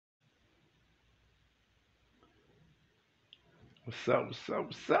What's up? What's up?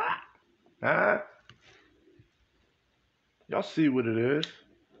 What's up? Huh? Y'all see what it is.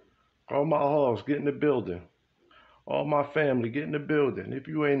 All my hogs get in the building. All my family get in the building. If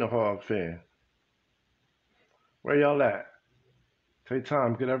you ain't a hog fan, where y'all at? Take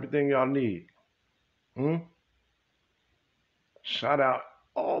time, get everything y'all need. Hmm? Shout out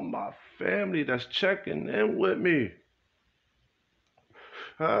all my family that's checking in with me.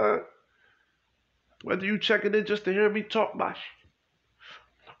 Huh? Whether you checking in just to hear me talk my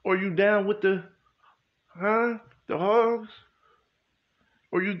or you down with the hogs,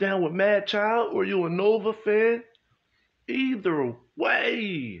 or you down with Madchild, or you a Nova fan. Either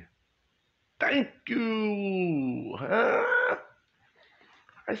way, thank you. Huh?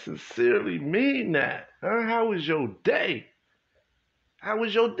 I sincerely mean that. Huh? How was your day? How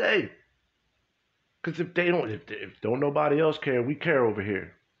was your day? Cause if don't nobody else care, we care over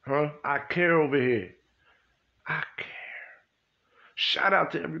here. Huh? I care over here. I care. Shout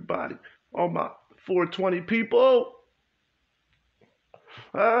out to everybody. All my 420 people.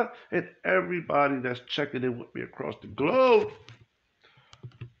 Huh? And everybody that's checking in with me across the globe.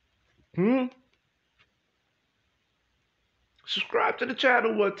 Hmm? Subscribe to the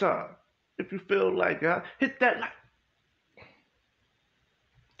channel one time. If you feel like it, hit that like.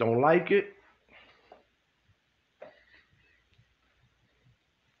 Don't like it?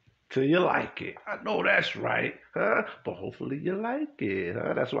 Till you like it. I know that's right, huh? But hopefully you like it,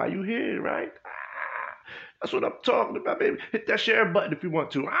 huh? That's why you here, right? That's what I'm talking about, baby. Hit that share button if you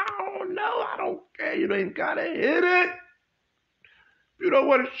want to. I don't know. I don't care. You ain't gotta hit it. If you don't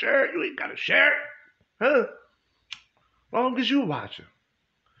want to share it, you ain't gotta share it, huh? Long as you watching.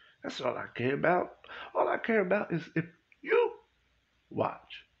 That's all I care about. All I care about is if you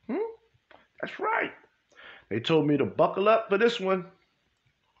watch. Hmm? That's right. They told me to buckle up for this one.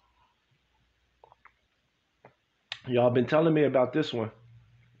 Y'all been telling me about this one.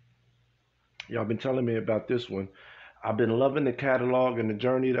 Y'all been telling me about this one. I've been loving the catalog and the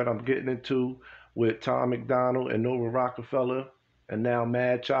journey that I'm getting into with Tom MacDonald and Nova Rockafeller and now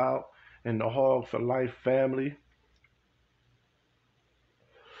Madchild and the Hog for Life family.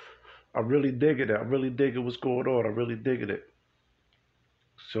 I really dig it. I really dig it what's going on. I really dig it.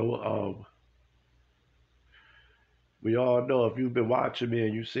 So we all know if you've been watching me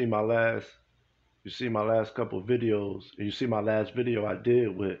and you see my last couple of videos, and you see my last video I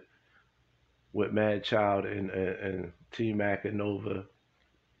did with Madchild and T Mac and Nova,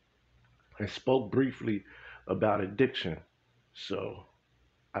 and spoke briefly about addiction. So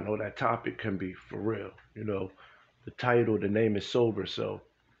I know that topic can be for real. You know, the title, the name is sober. So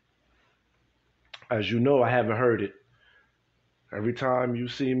as you know, I haven't heard it. Every time you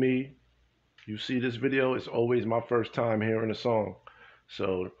see me, you see this video, it's always my first time hearing a song.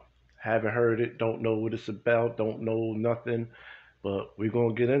 So haven't heard it, don't know what it's about, don't know nothing, but we're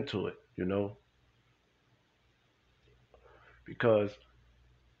gonna get into it, you know, because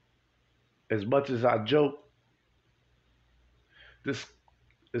as much as I joke, this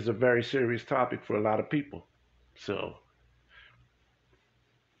is a very serious topic for a lot of people. So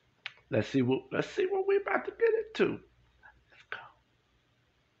let's see what we're about to get into. Let's go.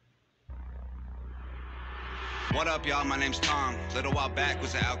 What up, y'all? My name's Tom. Little while back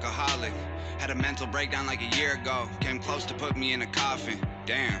was an alcoholic. Had a mental breakdown like a year ago. Came close to put me in a coffin.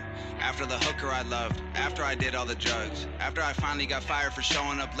 Damn. After the hooker I loved. After I did all the drugs. After I finally got fired for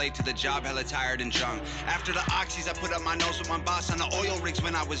showing up late to the job, hella tired and drunk. After the oxys, I put up my nose with my boss on the oil rigs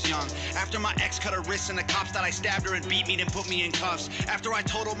when I was young. After my ex cut her wrists and the cops thought I stabbed her and beat me, then put me in cuffs. After I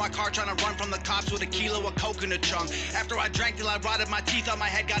totaled my car trying to run from the cops with a kilo of coke in the trunk. After I drank till I rotted my teeth on my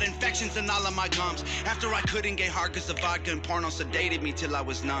head, got infections in all of my gums. After I couldn't get hard cause the vodka and porno sedated me till I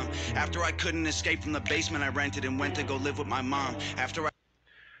was numb. After I couldn't escape from the basement I rented and went to go live with my mom. After I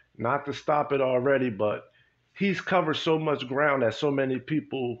Not to stop it already, but he's covered so much ground that so many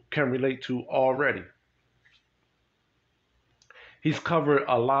people can relate to already. He's covered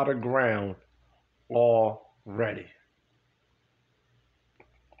a lot of ground already.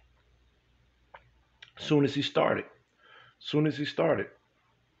 Soon as he started. Soon as he started.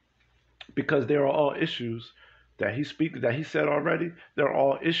 Because there are all issues that he said already, there are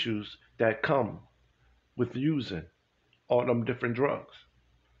all issues that come with using all them different drugs.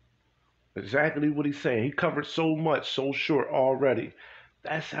 Exactly what he's saying. He covered so much so short already.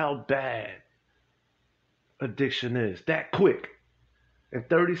 That's how bad addiction is. That quick. In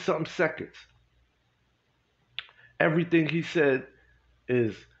 30 something seconds. Everything he said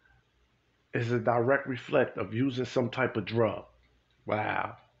is a direct reflect of using some type of drug.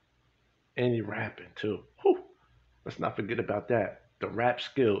 Wow. And he rapping too. Whew. Let's not forget about that. The rap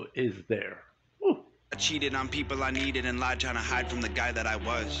skill is there. Whew. I cheated on people I needed and lied trying to hide from the guy that I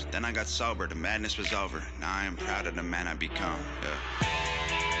was. Then I got sober, the madness was over. Now I am proud of the man I become, yeah.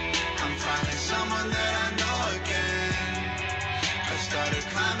 I'm finally someone that I know again. I started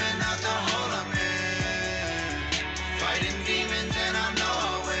climbing out the hole I'm in. Fighting demons and I know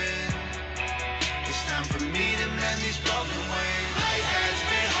I'll win. It's time for me to mend these broken wings. Life has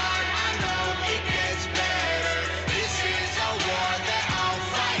been hard, I know it gets better. This is a war that I'll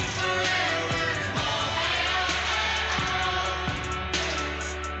fight forever.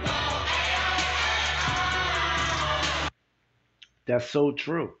 That's so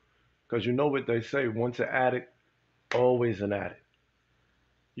true. Because you know what they say, once an addict, always an addict.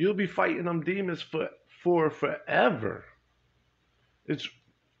 You'll be fighting them demons for forever. It's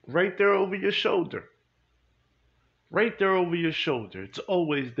right there over your shoulder. Right there over your shoulder. It's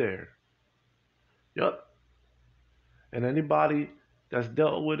always there. Yup. And anybody that's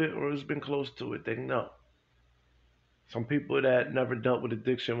dealt with it or has been close to it, they know. Some people that never dealt with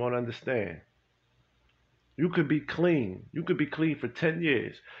addiction won't understand. You could be clean. You could be clean for 10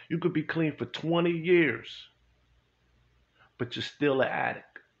 years. You could be clean for 20 years. But you're still an addict.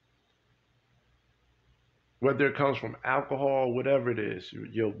 Whether it comes from alcohol, whatever it is,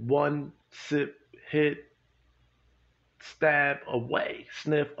 you're one sip, hit, stab away,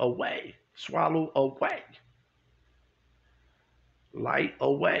 sniff away, swallow away, light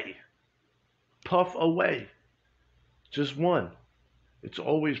away, puff away. Just one. It's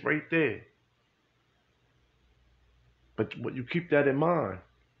always right there. But you keep that in mind.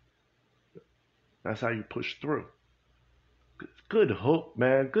 That's how you push through. Good hook,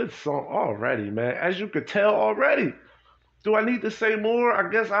 man. Good song already, man. As you could tell already. Do I need to say more?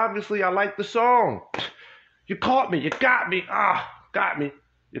 I guess obviously I like the song. You caught me. You got me. Got me.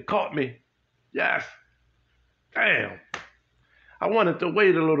 You caught me. Yes. Damn. I wanted to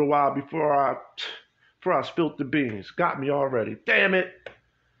wait a little while before I spilled the beans. Got me already. Damn it.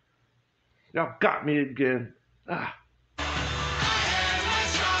 Y'all got me again.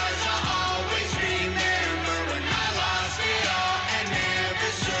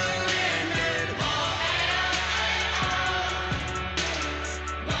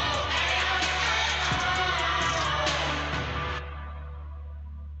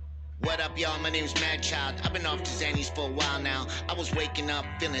 What up, y'all? My name's Madchild. I've been off to Xannies for a while now. I was waking up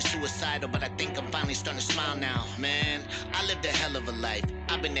feeling suicidal, but I think I'm finally starting to smile now. Man, I lived a hell of a life.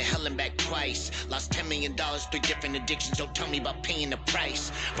 I've been to hell and back twice. Lost $10 million through different addictions. Don't tell me about paying the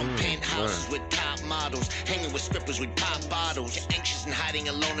price. From penthouses with top models, hanging with strippers with pop bottles. You're anxious and hiding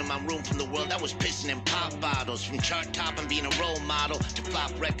alone in my room from the world. I was pissing in pop bottles. From chart top and being a role model to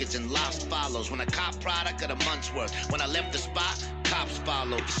flop records and lost follows. When I cop product, got a month's worth. When I left the spot, cops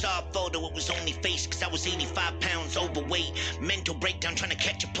followed. If you saw a photo, it was only face, cause I was 85 pounds overweight. Mental breakdown trying to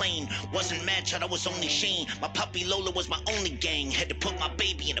catch a plane. Wasn't Madchild, I was only Shane. My puppy Lola was my only gang. Had to put my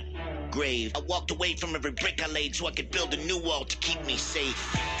baby in a grave. I walked away from every brick I laid so I could build a new wall to keep me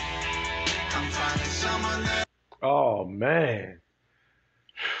safe. I'm finding someone that... Oh, man.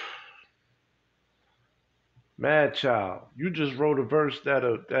 Madchild, you just wrote a verse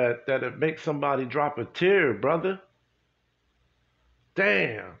that'll make somebody drop a tear, brother.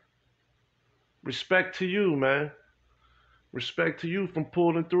 Damn. Respect to you, man. Respect to you from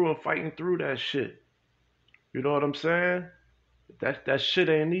pulling through and fighting through that shit. You know what I'm saying? That shit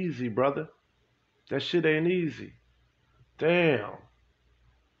ain't easy, brother. That shit ain't easy. Damn.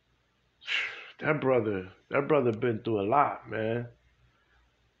 That brother been through a lot, man.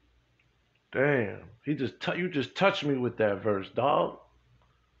 Damn. You just touched me with that verse, dog.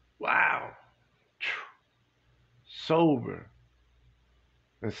 Wow. Sober.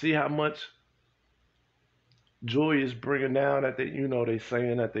 And see how much joy is bringing down that they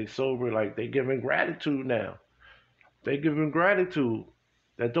saying that they sober, like they giving gratitude now. They giving gratitude.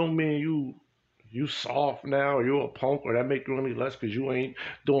 That don't mean you soft now or you're a punk or that make you any less because you ain't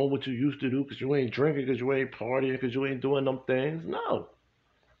doing what you used to do, because you ain't drinking, because you ain't partying, because you ain't doing them things. No.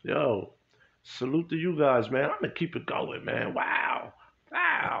 Yo, salute to you guys, man. I'm gonna keep it going, man. Wow.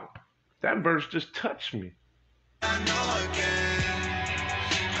 Wow. That verse just touched me. I know again.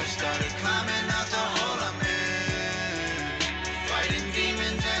 I started climbing out the hole I'm in. Fighting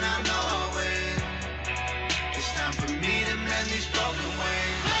demons and I know I'll win. It's time for me to mend these broken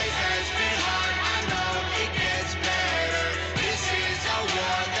wings. Life has been hard, I know it gets better. This is a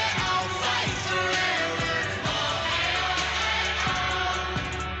war that I'll fight forever.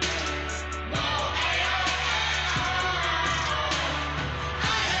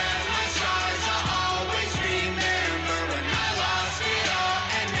 I have my scars, I'll always remember when I lost it all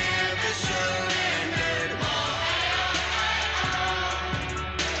and never surrendered.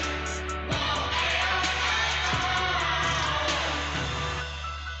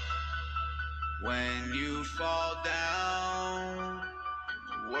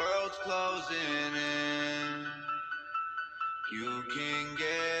 can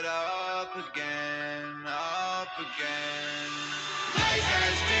get up again, up again. Life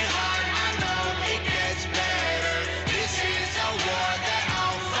has been hard, I know it gets better. This is a war that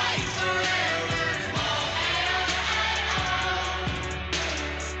I'll fight forever.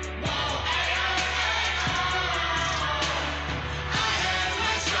 I have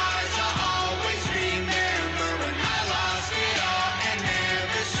my scars, I'll always remember when I lost it all and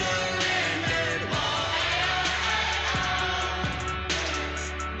never surrendered.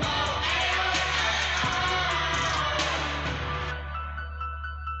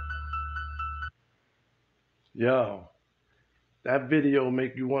 Yo, that video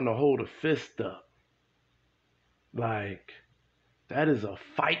make you want to hold a fist up. Like, that is a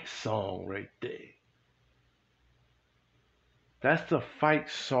fight song right there. That's the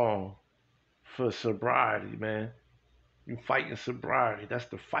fight song for sobriety, man. You fighting sobriety. That's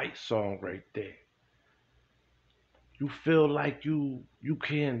the fight song right there. You feel like you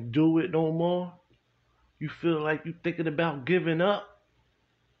can't do it no more. You feel like you thinking about giving up.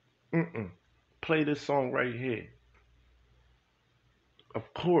 Play this song right here.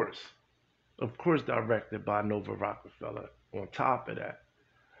 Of course, directed by Nova Rockafeller. On top of that,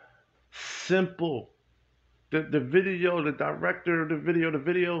 simple. The video, the director of the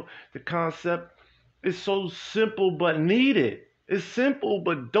video, the concept is so simple but needed. It's simple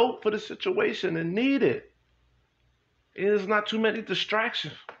but dope for the situation and needed. There's not too many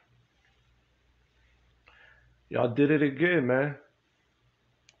distractions. Y'all did it again, man.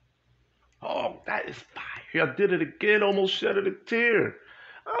 Oh, that is fire. Y'all did it again. Almost shed a tear.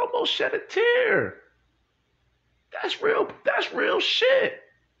 I almost shed a tear. That's real shit.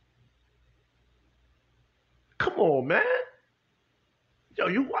 Come on, man. Yo,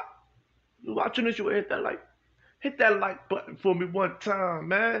 you watching this, you hit that like button for me one time,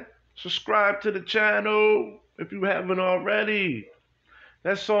 man. Subscribe to the channel if you haven't already.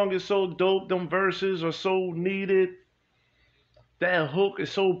 That song is so dope. Them verses are so needed. That hook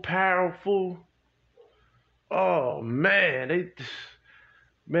is so powerful. Oh man, they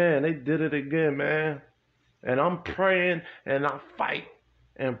did it again, man. And I'm praying and I fight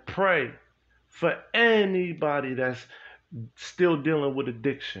and pray for anybody that's still dealing with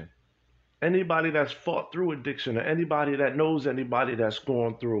addiction. Anybody that's fought through addiction, or anybody that knows anybody that's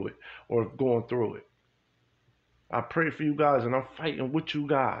going through it or going through it. I pray for you guys and I'm fighting with you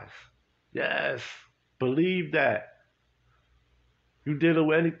guys. Yes, believe that. You dealing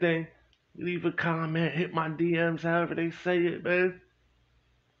with anything? Leave a comment, hit my DMs, however they say it, man.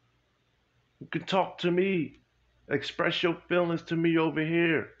 You can talk to me. Express your feelings to me over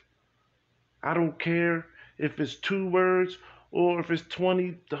here. I don't care if it's 2 words or if it's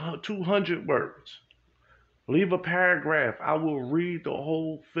 200 words. Leave a paragraph. I will read the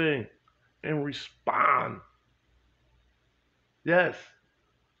whole thing and respond. Yes.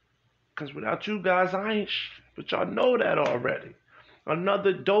 Because without you guys, I ain't but y'all know that already.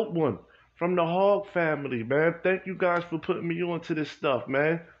 Another dope one from the Hog family, man. Thank you guys for putting me on to this stuff,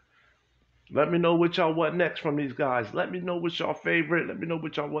 man. Let me know what y'all want next from these guys. Let me know what's y'all favorite. Let me know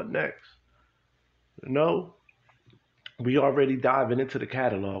what y'all want next. You know, we already diving into the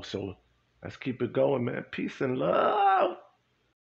catalog, so let's keep it going, man. Peace and love.